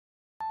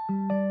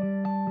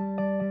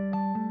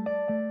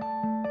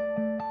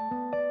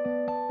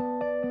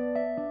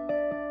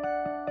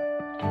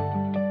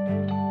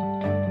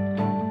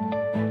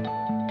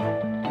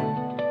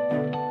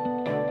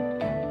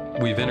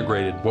we've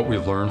integrated what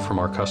we've learned from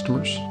our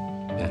customers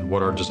and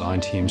what our design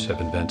teams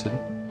have invented,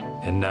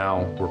 and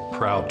now we're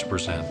proud to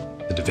present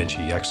the Vinci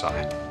Xi.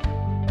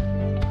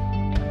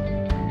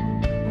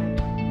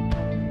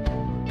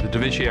 The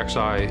Vinci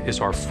Xi is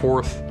our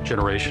fourth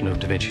generation of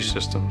Da Vinci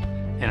system,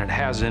 and it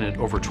has in it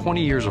over 20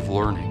 years of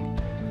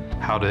learning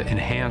how to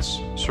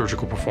enhance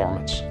surgical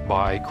performance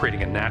by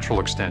creating a natural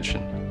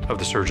extension of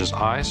the surgeon's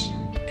eyes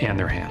and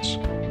their hands.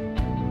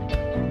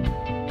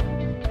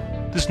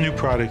 This new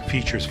product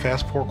features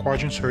fast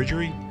 4-quadrant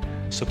surgery,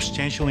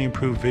 substantially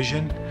improved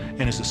vision,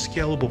 and is a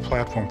scalable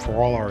platform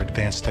for all our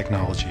advanced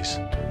technologies.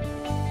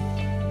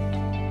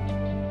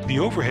 The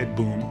overhead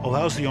boom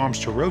allows the arms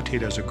to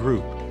rotate as a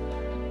group,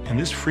 and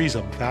this frees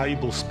up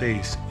valuable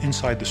space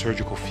inside the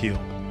surgical field,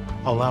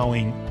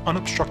 allowing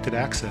unobstructed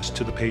access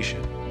to the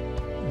patient.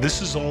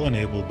 This is all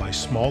enabled by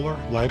smaller,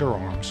 lighter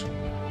arms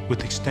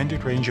with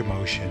extended range of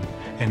motion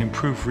and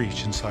improved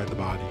reach inside the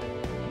body.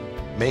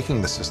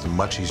 Making the system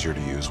much easier to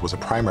use was a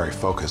primary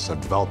focus of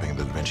developing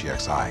the Vinci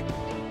Xi.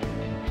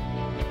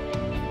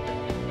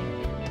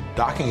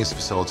 Docking is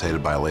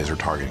facilitated by a laser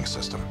targeting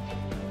system.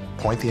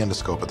 Point the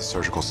endoscope at the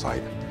surgical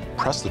site,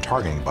 press the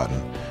targeting button,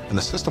 and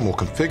the system will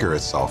configure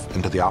itself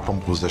into the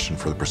optimal position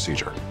for the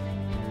procedure.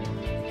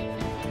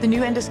 The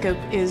new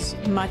endoscope is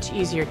much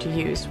easier to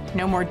use.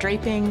 No more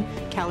draping,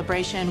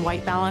 calibration,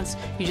 white balance.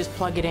 You just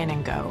plug it in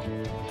and go.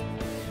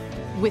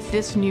 With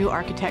this new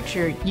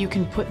architecture, you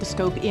can put the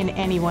scope in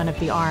any one of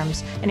the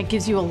arms, and it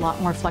gives you a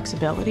lot more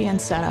flexibility and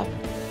setup.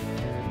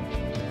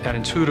 At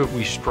Intuitive,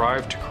 we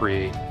strive to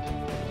create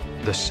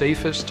the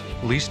safest,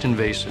 least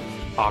invasive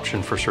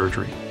option for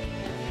surgery.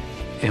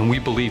 And we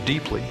believe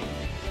deeply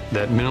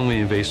that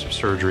minimally invasive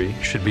surgery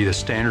should be the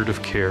standard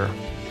of care,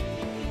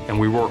 and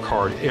we work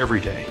hard every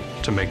day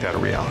to make that a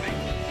reality.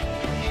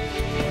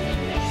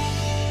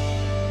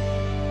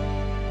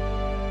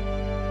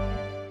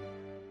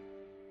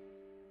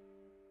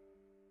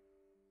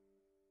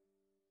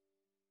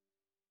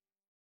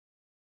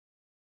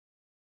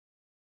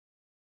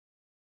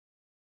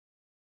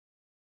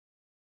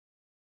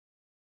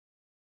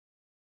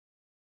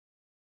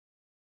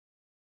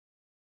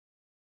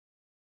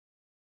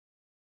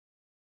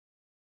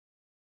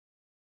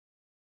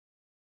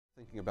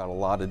 Thinking about a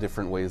lot of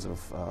different ways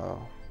of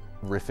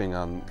riffing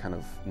on kind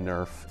of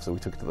nerf, so we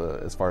took it to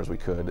as far as we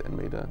could and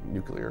made a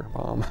nuclear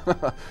bomb,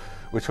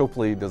 which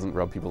hopefully doesn't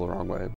rub people the wrong way.